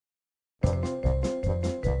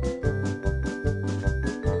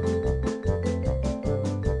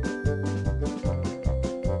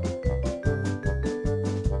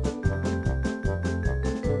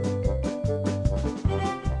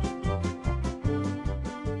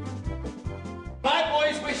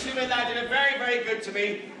and Aladdin are very, very good to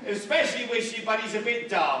me, especially Wishy, but he's a bit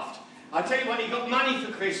daft. I'll tell you what, he got money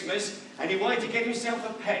for Christmas and he wanted to get himself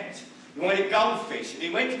a pet. He wanted goldfish, and he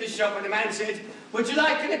went to the shop and the man said, "Would you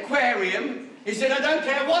like an aquarium?" He said, "I don't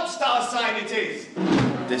care what star sign it is."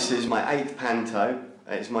 This is my 8th panto.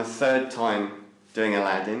 It's my 3rd time doing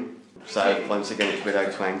Aladdin. So once again it's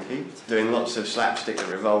Widow Twanky. Doing lots of slapstick that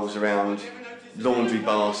revolves around laundry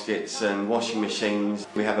baskets and washing machines.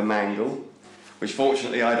 We have a mangle, which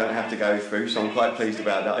fortunately I don't have to go through, so I'm quite pleased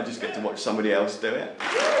about that. I just get to watch somebody else do it.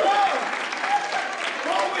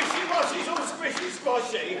 Wishy-washy's all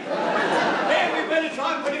squishy-squashy. Here, we better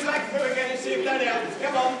try and put it back through again and see if that helps.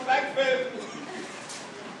 Come on, back through.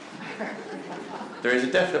 There is a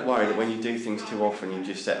definite worry that when you do things too often, you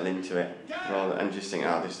just settle into it, rather than just think,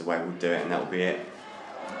 oh, this is the way we'll do it, and that'll be it.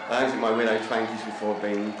 I don't think my Widow Twankies before have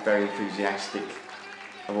been very enthusiastic.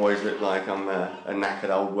 I've always looked like I'm a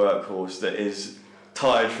knackered old workhorse that is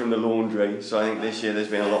tired from the laundry, so I think this year there's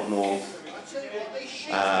been a lot more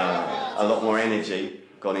energy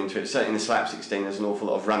gone into it. Certainly in the slapstick scene there's an awful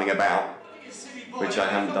lot of running about, which I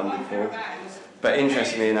haven't done before. But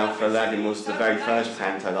interestingly enough, Aladdin was the very first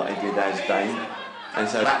panto that I did as Dame, and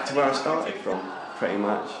so back to where I started from, pretty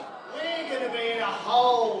much. We're going to be in a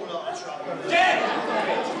whole lot of trouble. Jen!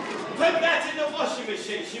 Put that in the washing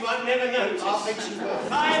machine, she won't never notice. I think she will.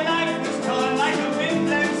 My life was torn like a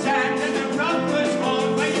wind-blown sand, and the rug was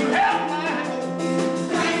worn when you held my hand.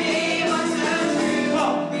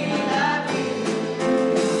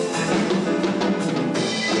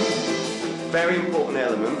 Very important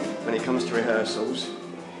element when it comes to rehearsals,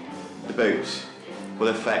 the boots will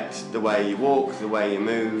affect the way you walk, the way you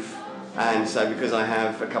move, and so because I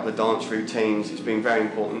have a couple of dance routines, it's been very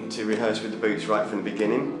important to rehearse with the boots right from the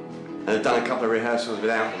beginning. And I've done a couple of rehearsals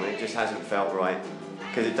without them and it just hasn't felt right,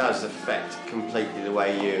 because it does affect completely the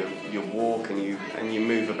way you walk and you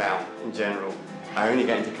move about in general. I only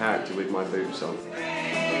get into character with my boots on.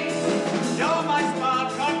 You're my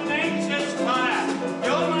spark of nature's fire.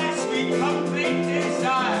 You're my sweet, complete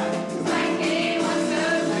desire. Twanky, 1, 2,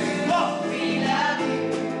 3. What? We love you.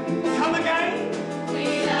 Come again? We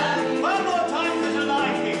love you. One more time because I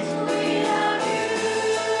like it. We love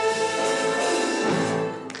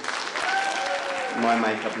you. My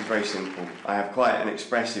makeup is very simple. I have quite an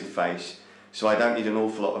expressive face, so I don't need an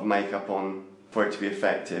awful lot of makeup on for it to be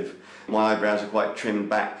effective. My eyebrows are quite trimmed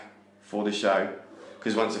back for the show,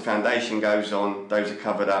 because once the foundation goes on, those are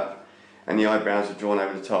covered up and the eyebrows are drawn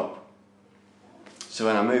over the top. So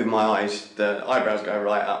when I move my eyes, the eyebrows go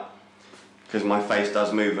right up, because my face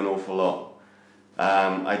does move an awful lot.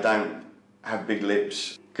 I don't have big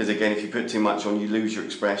lips, because again, if you put too much on, you lose your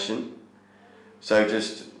expression. So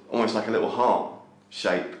just almost like a little heart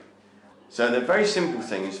shape. So they're very simple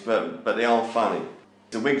things, but they are funny.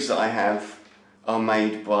 The wigs that I have are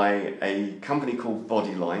made by a company called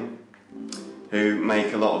Bodyline, who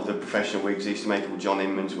make a lot of the professional wigs. They used to make all John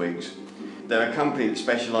Inman's wigs. They're a company that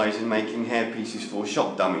specialise in making hair pieces for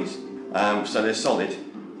shop dummies, so they're solid.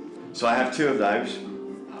 So I have 2 of those.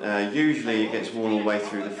 Usually it gets worn all the way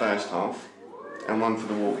through the first half, and one for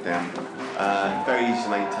the walk down. Very easy to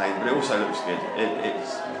maintain, but it also looks good.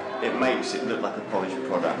 It makes it look like a polished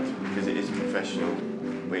product, because it is a professional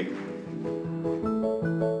wig.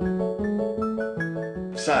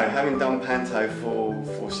 So, having done Panto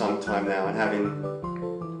for some time now, and having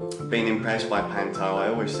been impressed by Panto, I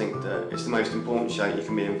always think that it's the most important show you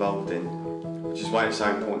can be involved in, which is why it's so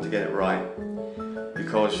important to get it right.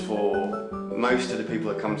 Because for most of the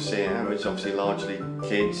people that come to see it, which is obviously largely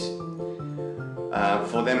kids,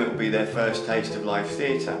 for them it will be their first taste of live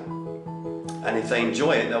theatre. And if they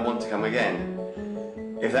enjoy it, they'll want to come again.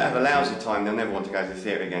 If they have a lousy time, they'll never want to go to the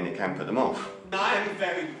theatre again. It can put them off. I am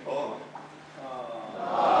very poor.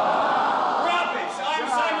 Rubbish! I'm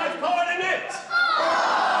so much poorer than it!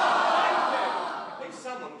 If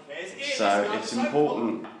someone cares, so it's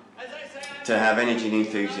important to have energy and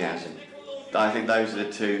enthusiasm. I think those are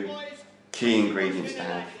the 2 key ingredients to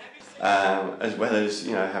have, as well as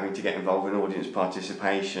having to get involved in audience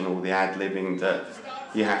participation, or the ad-libbing that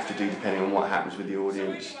you have to do depending on what happens with the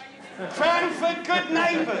audience. Cranford Good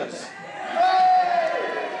Neighbours!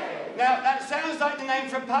 Now, that sounds like the name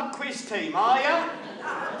for a pub quiz team, are you?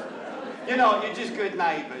 You're not, you're just good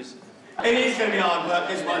neighbours. It is going to be hard work,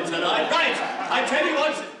 this one tonight. Right, I tell you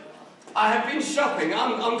what, I have been shopping.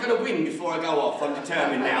 I'm going to win before I go off, I'm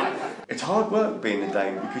determined now. It's hard work being the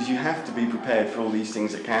Dame, because you have to be prepared for all these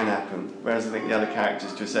things that can happen, whereas I think the other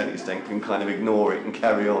characters, to a certain extent, can kind of ignore it and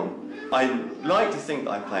carry on. I like to think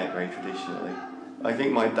that I play it very traditionally. I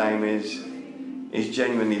think my Dame is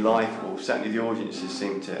genuinely likeable. Certainly the audiences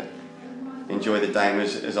seem to enjoy the Dame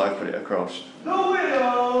as I put it across. The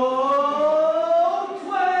widow,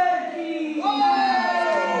 20!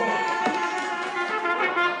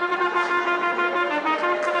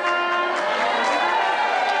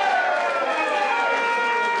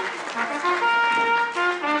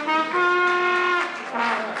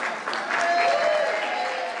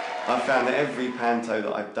 I found that every panto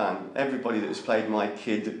that I've done, everybody that has played my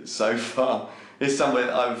kid so far, is someone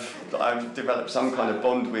that I've developed some kind of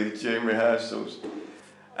bond with during rehearsals.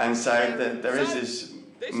 And so there is this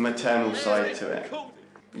maternal side to it.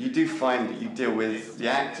 You do find that you deal with the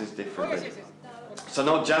actors differently. So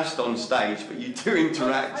not just on stage, but you do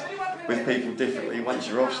interact with people differently once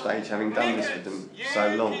you're off stage, having done this with them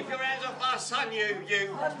so long. Keep your hands off our son, you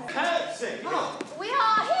curtsy! We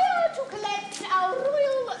are here to collect our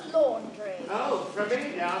royal laundry. Oh,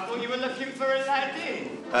 Ravinia, I thought you were looking for a laddie.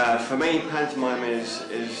 For me, pantomime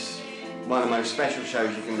is one of the most special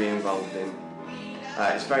shows you can be involved in.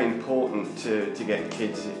 It's very important to get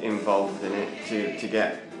kids involved in it, to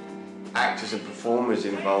get actors and performers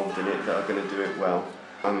involved in it that are going to do it well.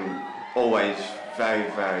 I'm always very,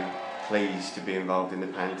 very pleased to be involved in the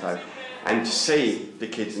panto and to see the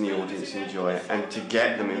kids in the audience enjoy it and to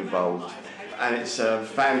get them involved. And it's a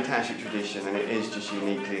fantastic tradition, and it is just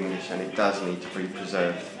uniquely English, and it does need to be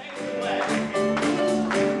preserved.